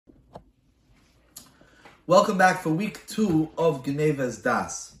Welcome back for week 2 of Genevas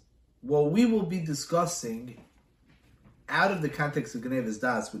Das. What we will be discussing out of the context of Genevas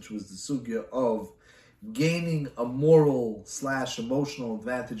Das, which was the sugya of gaining a moral/emotional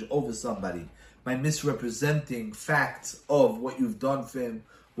advantage over somebody by misrepresenting facts of what you've done for him,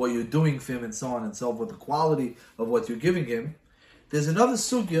 what you're doing for him, and so on and so forth, the quality of what you're giving him. There's another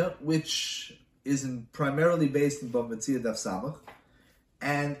sugya which is primarily based in Bava Metzia Daf Samach,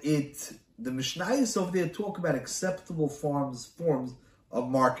 and the Mishnayos over there talk about acceptable forms of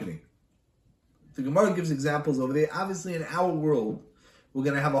marketing. The Gemara gives examples over there. Obviously, in our world, we're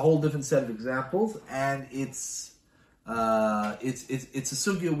going to have a whole different set of examples, and it's a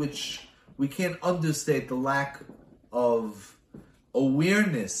sugya which we can't understate the lack of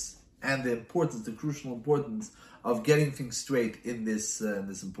awareness and the importance, the crucial importance of getting things straight in this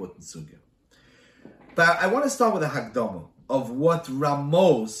important sugya. But I want to start with a Hagdama of what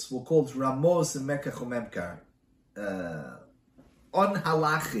Ramos, we'll call it Ramos and Mekach Memkar,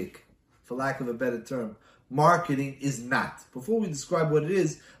 unhalachic, for lack of a better term, marketing is not. Before we describe what it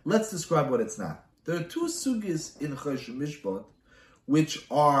is, let's describe what it's not. There are two sugis in Chosh Mishpat which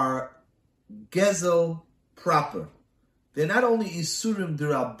are Gezel proper. They're not only Isurim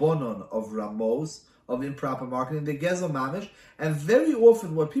D'Rabbanon of Ramos, of improper marketing, they're Gezel Mamish, and very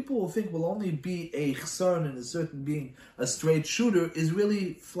often what people will think will only be a chsarn in a certain being, a straight shooter, is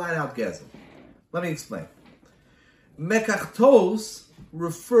really flat out Gezel. Let me explain. Mekachtos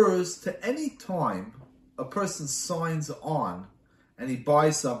refers to any time a person signs on and he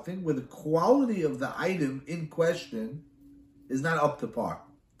buys something where the quality of the item in question is not up to par.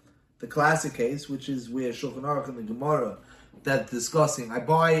 The classic case, which is where Shulchan Aruch and the Gemara that's discussing, I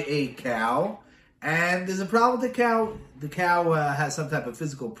buy a cow, and there's a problem with the cow. The cow has some type of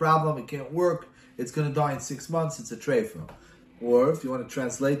physical problem. It can't work. It's going to die in 6 months. It's a treifa. Or if you want to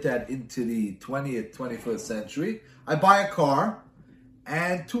translate that into the 20th, 21st century, I buy a car,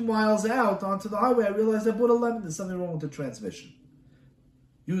 and 2 miles out onto the highway, I realize I bought a lemon. There's something wrong with the transmission.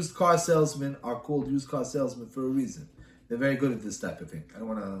 Used car salesmen are called used car salesmen for a reason. They're very good at this type of thing. I don't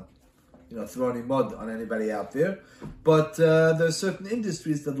want to throw any mud on anybody out there. But there are certain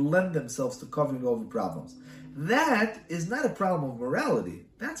industries that lend themselves to covering over problems. That is not a problem of morality.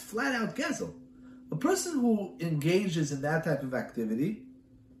 That's flat out gezel. A person who engages in that type of activity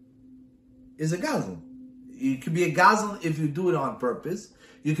is a gazel. You could be a gazel if you do it on purpose.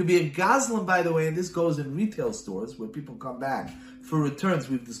 You could be a gazel, by the way, and this goes in retail stores where people come back for returns.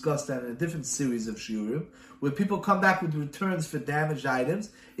 We've discussed that in a different series of shiurim, where people come back with returns for damaged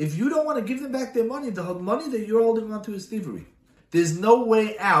items. If you don't want to give them back their money, the money that you're holding on to is thievery. There's no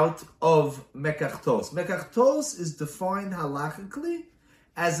way out of mekachtos. Mekachtos is defined halachically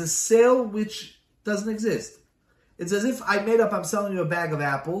as a sale which doesn't exist. It's as if I'm selling you a bag of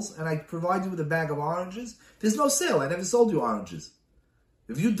apples, and I provide you with a bag of oranges. There's no sale. I never sold you oranges.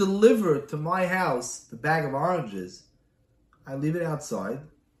 If you deliver to my house the bag of oranges, I leave it outside.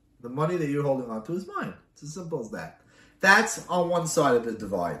 The money that you're holding on to is mine. It's as simple as that. That's on one side of the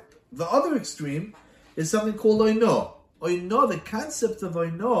divide. The other extreme is something called oino. Oino, the concept of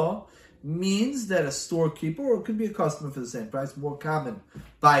oino, means that a storekeeper, or it could be a customer for the same price, more common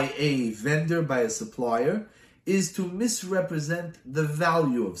by a vendor, by a supplier, is to misrepresent the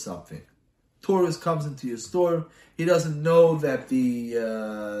value of something. Tourist comes into your store. He doesn't know that the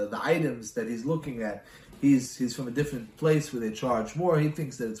items that he's looking at, he's from a different place where they charge more. He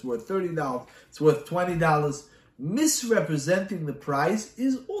thinks that it's worth $30, it's worth $20. Misrepresenting the price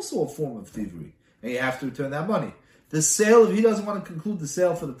is also a form of thievery, and you have to return that money. The sale, if he doesn't want to conclude the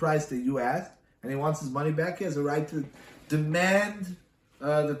sale for the price that you asked, and he wants his money back, he has a right to demand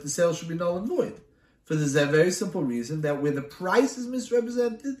that the sale should be null and void. For this very simple reason that where the price is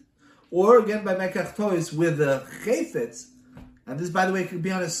misrepresented, or again by mekachtos, where the chayfetz, and this, by the way, could be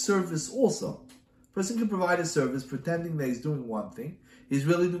on a service also. A person can provide a service pretending that he's doing one thing. He's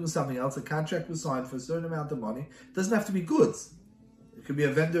really doing something else. A contract was signed for a certain amount of money. It doesn't have to be goods. It could be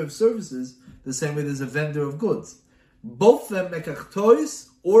a vendor of services the same way there's a vendor of goods. Both of them, mekachtos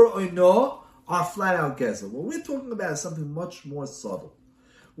or oino, are flat out gezel. What we're talking about is something much more subtle.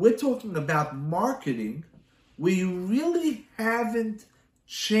 We're talking about marketing where you really haven't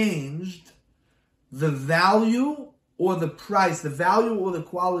changed the value or the price, the value or the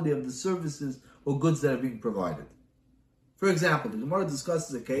quality of the services or goods that are being provided. For example, the Gemara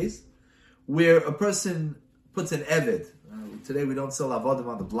discusses a case where a person puts an eved. Today we don't sell avodim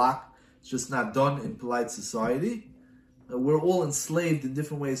on the block. It's just not done in polite society. We're all enslaved in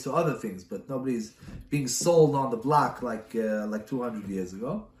different ways to other things, but nobody's being sold on the block like 200 years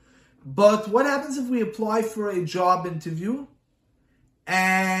ago. But what happens if we apply for a job interview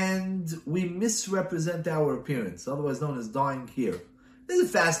and we misrepresent our appearance, otherwise known as dying hair. This is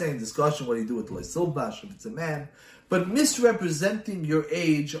a fascinating discussion, what do you do with Leisilbash if it's a man. But misrepresenting your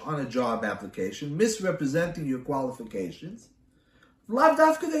age on a job application, misrepresenting your qualifications, lav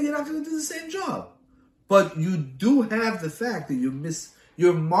dafka that you're not going to do the same job. But you do have the fact that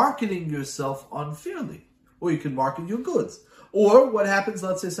you're marketing yourself unfairly. Or you can market your goods. Or what happens,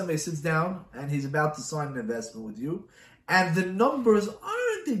 let's say somebody sits down and he's about to sign an investment with you, and the numbers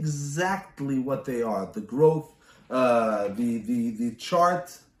aren't exactly what they are. The growth, the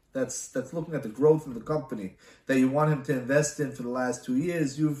chart that's looking at the growth of the company that you want him to invest in for the last 2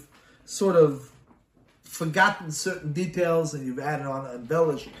 years, you've sort of forgotten certain details and you've added on,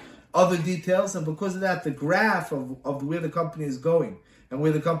 embellished other details, and because of that, the graph of where the company is going and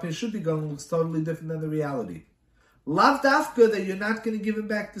where the company should be going looks totally different than the reality. Lav dafka that you're not going to give him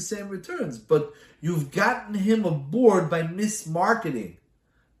back the same returns, but you've gotten him aboard by mismarketing,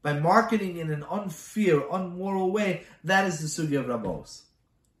 by marketing in an unfair, unmoral way. That is the sugya of Ramos.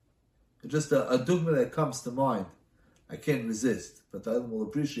 Just a dogma that comes to mind, I can't resist, but I will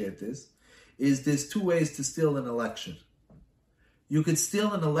appreciate this, is there's two ways to steal an election. You could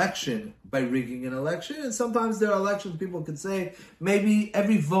steal an election by rigging an election, and sometimes there are elections people could say maybe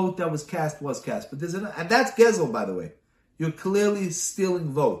every vote that was cast, but and that's Gezel, by the way. You're clearly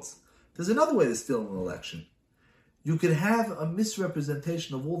stealing votes. There's another way to steal an election. You could have a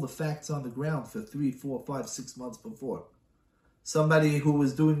misrepresentation of all the facts on the ground for 3, 4, 5, 6 months before. Somebody who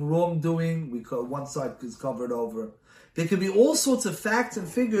was doing wrongdoing, one side is covered over. There could be all sorts of facts and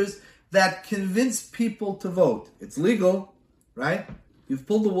figures that convince people to vote. It's legal. Right? You've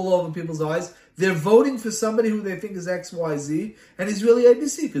pulled the wool over people's eyes. They're voting for somebody who they think is X, Y, Z, and he's really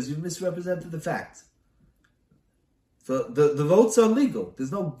ABC because you've misrepresented the facts. So the votes are legal.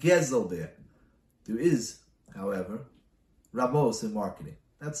 There's no gezel there. There is, however, Ramos in marketing.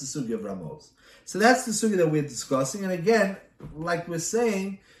 That's the sugya of Ramos. So that's the sugya that we're discussing. And again, like we're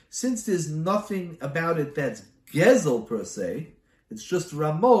saying, since there's nothing about it that's gezel per se, it's just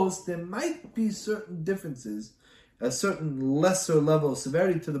Ramos, there might be certain differences, a certain lesser level of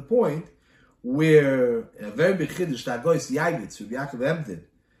severity, to the point where a very big chiddush, Tagois Yagitz, Rabbi Yaakov Emden,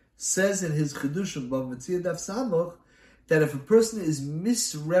 says in his chidushim Bava Metzia Daf Samach that if a person is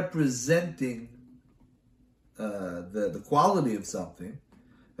misrepresenting the quality of something,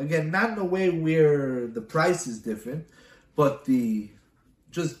 again, not in a way where the price is different, but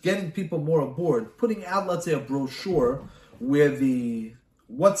just getting people more aboard, putting out, let's say, a brochure where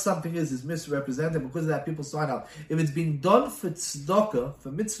what something is misrepresented, because of that people sign up. If it's being done for tzedakah, for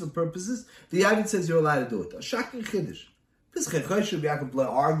mitzvah purposes, the Yavit says you're allowed to do it. A shocking chiddush. Pischei Choshev Yaakov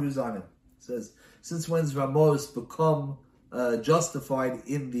argues on it. Says, since when's Ramos become justified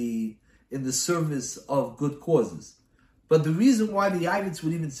in the service of good causes? But the reason why the Yavits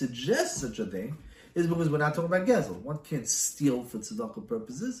would even suggest such a thing is because we're not talking about gezel. One can't steal for tzedakah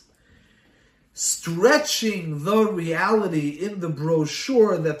purposes. Stretching the reality in the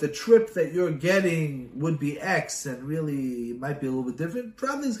brochure that the trip that you're getting would be X and really it might be a little bit different,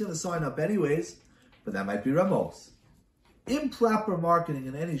 probably is going to sign up anyways, but that might be Ramos. Improper marketing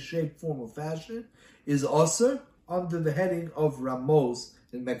in any shape, form, or fashion is also under the heading of Ramos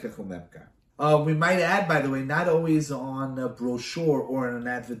in Mekach Memkar. We might add, by the way, not always on a brochure or in an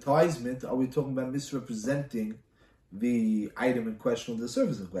advertisement are we talking about misrepresenting the item in question or the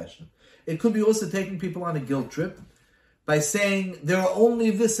service in question. It could be also taking people on a guilt trip by saying there are only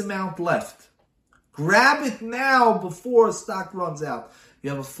this amount left. Grab it now before stock runs out.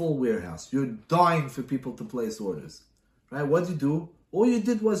 You have a full warehouse. You're dying for people to place orders. Right? What did you do? All you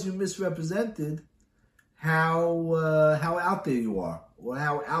did was you misrepresented how out there you are, or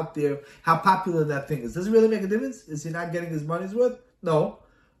how popular that thing is. Does it really make a difference? Is he not getting his money's worth? No.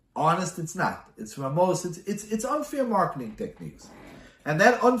 Honest, it's not. It's Ramos. It's unfair marketing techniques. And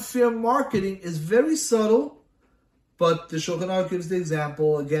that unfair marketing is very subtle, but the Shulchan Aruch gives the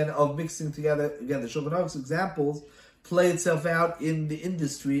example, again, of mixing together. Again, the Shulchan Aruch's examples play itself out in the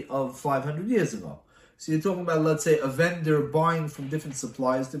industry of 500 years ago. So you're talking about, let's say, a vendor buying from different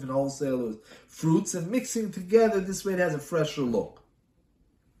suppliers, different wholesalers, fruits, and mixing together. This way it has a fresher look.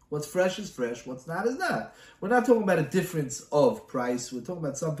 What's fresh is fresh, what's not is not. We're not talking about a difference of price. We're talking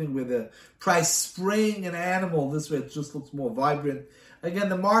about something where the price spraying an animal, this way it just looks more vibrant. Again,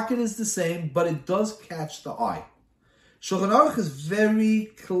 the market is the same, but it does catch the eye. Shulchan Aruch is very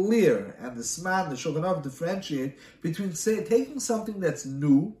clear, and the Sman, the Shulchan Aruch differentiate between, say, taking something that's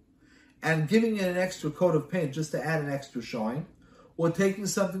new and giving it an extra coat of paint just to add an extra shine, or taking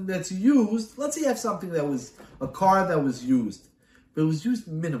something that's used. Let's say you have something that was a car that was used, but it was used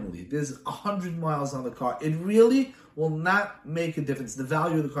minimally. There's 100 miles on the car. It really will not make a difference. The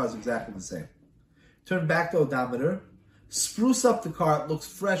value of the car is exactly the same. Turn back the odometer, spruce up the car, it looks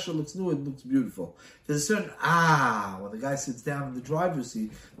fresh, it looks new, it looks beautiful. There's a certain, when the guy sits down in the driver's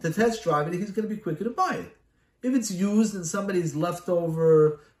seat to test drive it, he's going to be quicker to buy it. If it's used and somebody's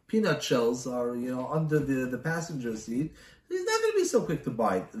leftover peanut shells are, under the passenger seat, he's not going to be so quick to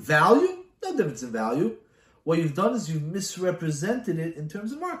buy it. Value? No difference in value. What you've done is you've misrepresented it in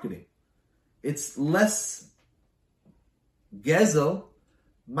terms of marketing. It's less gezel,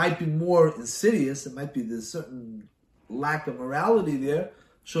 might be more insidious, it might be there's certain lack of morality there.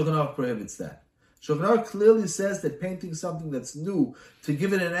 Shulchan Aruch prohibits that. Shulchan Aruch clearly says that painting something that's new to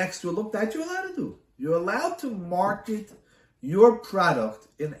give it an extra look, that you're allowed to do. You're allowed to market your product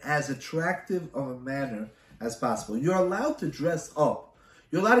in as attractive of a manner as possible. You're allowed to dress up.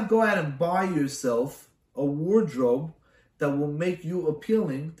 You're allowed to go out and buy yourself a wardrobe that will make you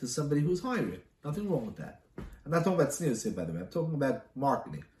appealing to somebody who's hiring. Nothing wrong with that. I'm not talking about sneers here, by the way. I'm talking about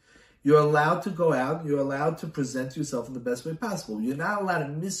marketing. You're allowed to go out. You're allowed to present yourself in the best way possible. You're not allowed to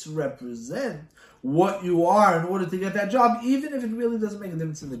misrepresent what you are in order to get that job, even if it really doesn't make a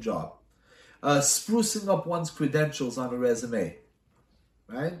difference in the job. Sprucing up one's credentials on a resume.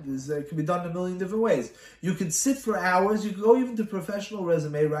 Right? It can be done in a million different ways. You can sit for hours. You can go even to professional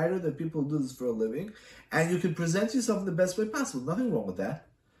resume writer, that people do this for a living, and you can present yourself in the best way possible. Nothing wrong with that.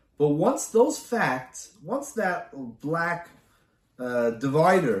 But once those facts, once that black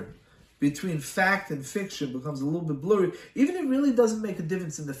divider between fact and fiction becomes a little bit blurry, even if it really doesn't make a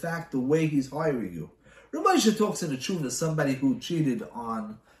difference in the fact, the way he's hiring you. Rav Moshe talks in a tune to somebody who cheated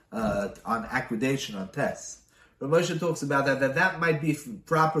on accreditation, on tests. Rav Moshe talks about that might be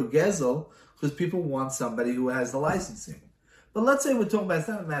proper gezel because people want somebody who has the licensing. But let's say we're talking about, it's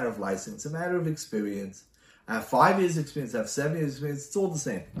not a matter of license, it's a matter of experience. I have 5 years experience, I have 7 years experience, it's all the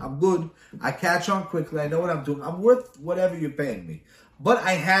same. I'm good, I catch on quickly, I know what I'm doing, I'm worth whatever you're paying me. But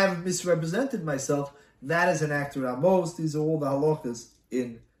I have misrepresented myself. That is an act of Ramos. These are all the halachas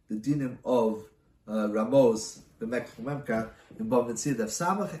in the dinim of Ramos, the Mekach Memkar, in Bava Metzia Daf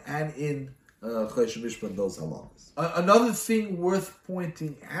Samach, and in Chodesh Mishpat, those halachas. Another thing worth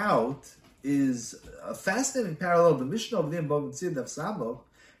pointing out is a fascinating parallel. The Mishnah over there in Bava Metzia Daf Samach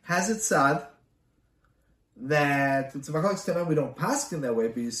has it sad that, it's a machlokes Tanaim, we don't pass in that way,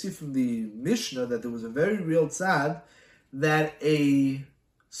 but you see from the Mishnah that there was a very real tzad that a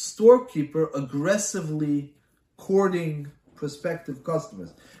storekeeper aggressively courting prospective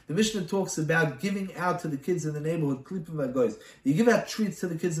customers. The Mishnah talks about giving out to the kids in the neighborhood, klipim v'goyis. You give out treats to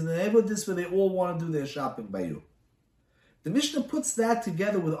the kids in the neighborhood, this way they all want to do their shopping by you. The Mishnah puts that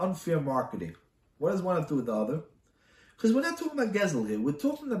together with unfair marketing. What does one have to do with the other? Because we're not talking about gezel here. We're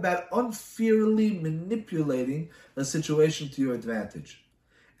talking about unfairly manipulating a situation to your advantage.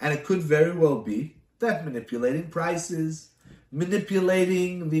 And it could very well be that manipulating prices,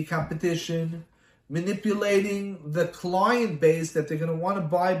 manipulating the competition, manipulating the client base that they're going to want to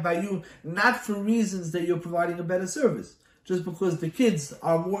buy by you, not for reasons that you're providing a better service, just because the kids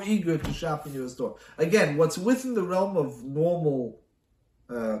are more eager to shop in your store. Again, what's within the realm of normal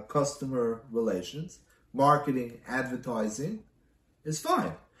customer relations, marketing, advertising, is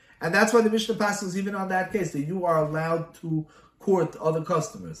fine. And that's why the Mishnah passes even on that case, that you are allowed to court other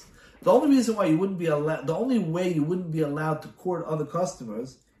customers. The only reason why you wouldn't be allowed, the only way you wouldn't be allowed to court other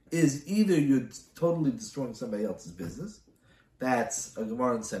customers is either you're totally destroying somebody else's business. That's a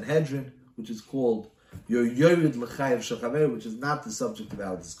Gemara in Sanhedrin, which is called your Yorid L'chayev Shachaver, which is not the subject of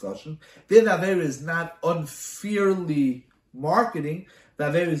our discussion. The Aver is not unfairly marketing. The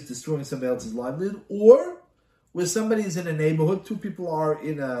Aver is destroying somebody else's livelihood. Or where somebody is in a neighborhood, 2 people are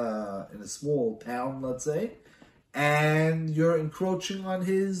in a small town, let's say, and you're encroaching on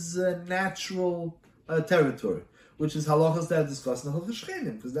his natural territory, which is halachas that are discussed in the Hilchos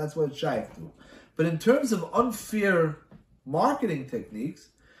Shchenim, because that's what it's shaykh to. But in terms of unfair marketing techniques,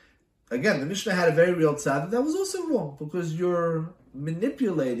 again, the Mishnah had a very real tzad, that was also wrong, because you're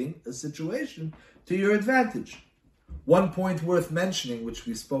manipulating a situation to your advantage. One point worth mentioning, which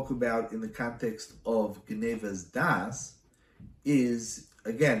we spoke about in the context of Genevas Das, is,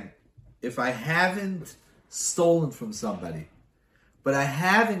 again, if I haven't stolen from somebody, but I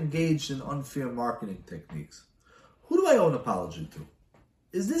have engaged in unfair marketing techniques, who do I owe an apology to?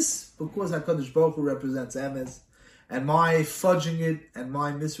 Is this because HaKadosh Baruch Hu represents Emes, and my fudging it and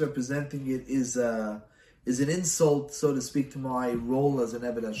my misrepresenting it is an insult, so to speak, to my role as an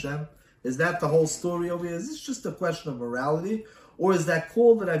Eved Hashem? Is that the whole story over here? Is this just a question of morality? Or is that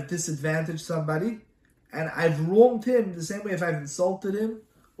called that I've disadvantaged somebody and I've wronged him the same way if I've insulted him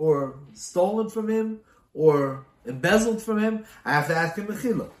or stolen from him or embezzled from him, I have to ask him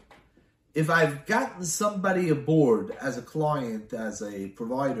mechila. if I've gotten somebody aboard as a client, as a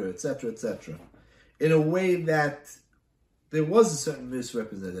provider, etc., in a way that there was a certain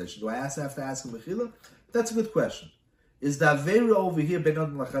misrepresentation, do I have to ask a mechila? That's a good question. Is the avera over here ben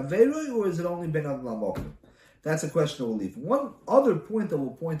adam lachavera, or is it only ben adam lamokim? That's a question we'll leave. One other point that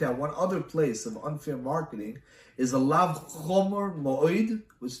we'll point out, one other place of unfair marketing, is a lav chomer mo'id,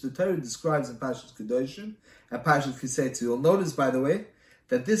 which the Torah describes in Parshas Kedoshim and Parshas Kisetzu. You'll notice, by the way,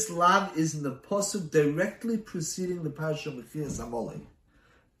 that this lav is in the pasuk directly preceding the Parsha of Mechilas Amalek.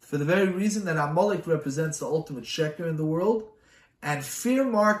 For the very reason that Amalek represents the ultimate sheker in the world, and fear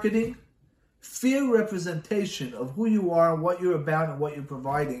marketing, fear representation of who you are, what you're about, and what you're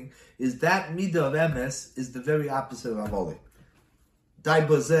providing, is that midah of emes, is the very opposite of Amalek. Dai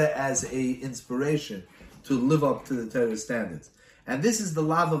bozeh as a inspiration to live up to the Torah standards. And this is the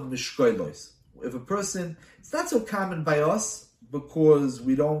lav of mishkoilos. If a person, it's not so common by us, because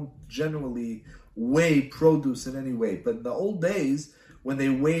we don't generally weigh produce in any way. But in the old days, when they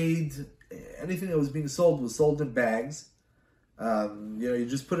weighed, anything that was being sold was sold in bags. You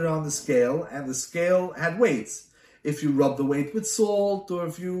just put it on the scale, and the scale had weights. If you rub the weight with salt, or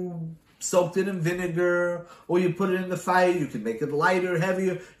if you soaked it in vinegar, or you put it in the fire, you can make it lighter,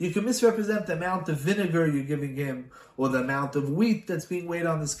 heavier. You can misrepresent the amount of vinegar you're giving him, or the amount of wheat that's being weighed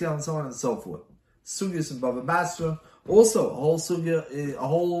on the scale, and so on and so forth. Sugyas and Bava Basra, also a whole sugya, a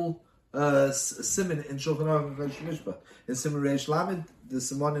whole siman in Shulchan Aruch and Chodesh Mishpah. In Siman Reish Lamed, the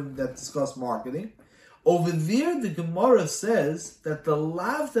simanim that discuss marketing. Over there, the Gemara says that the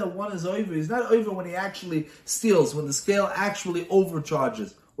lav that one is over is not over when he actually steals, when the scale actually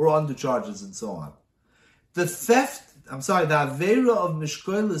overcharges or undercharges and so on. The avera of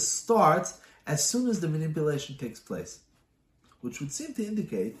mishkoilis starts as soon as the manipulation takes place, which would seem to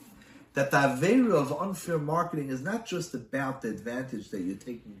indicate that the avera of unfair marketing is not just about the advantage that you're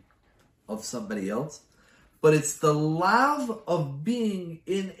taking of somebody else, but it's the lav of being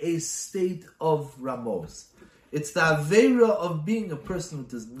in a state of ramos. It's the avera of being a person who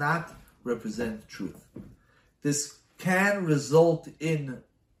does not represent truth. This can result in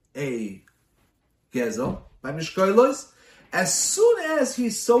a gezel by mishkoilos. As soon as he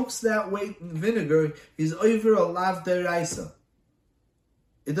soaks that weight in vinegar, he's over a lav deraisa.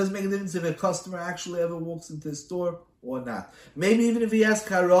 It doesn't make a difference if a customer actually ever walks into the store or not. Maybe even if he has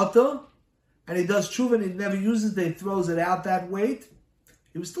karata and he does tshuva and he never uses it, he throws it out that weight,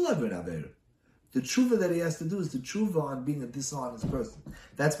 he was still ever an avera. The tshuva that he has to do is the tshuva on being a dishonest person.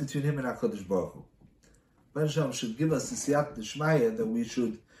 That's between him and HaKadosh Baruch Hu. Ben Shalom should give us the siyat d'shmaya that we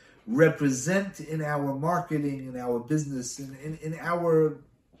should represent in our marketing, in our business, in our,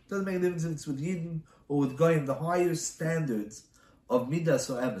 doesn't make a difference if it's with Yidden or with Goyim, the higher standards of midas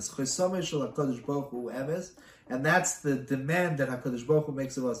or emes. Chesomeh shel HaKadosh Baruch Hu emes, and that's the demand that HaKadosh Baruch Hu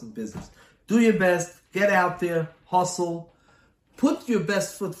makes of us in business. Do your best, get out there, hustle, put your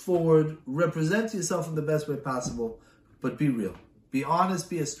best foot forward, represent yourself in the best way possible, but be real. Be honest,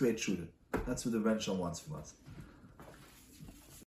 be a straight shooter. That's what the Ren Shal wants from us.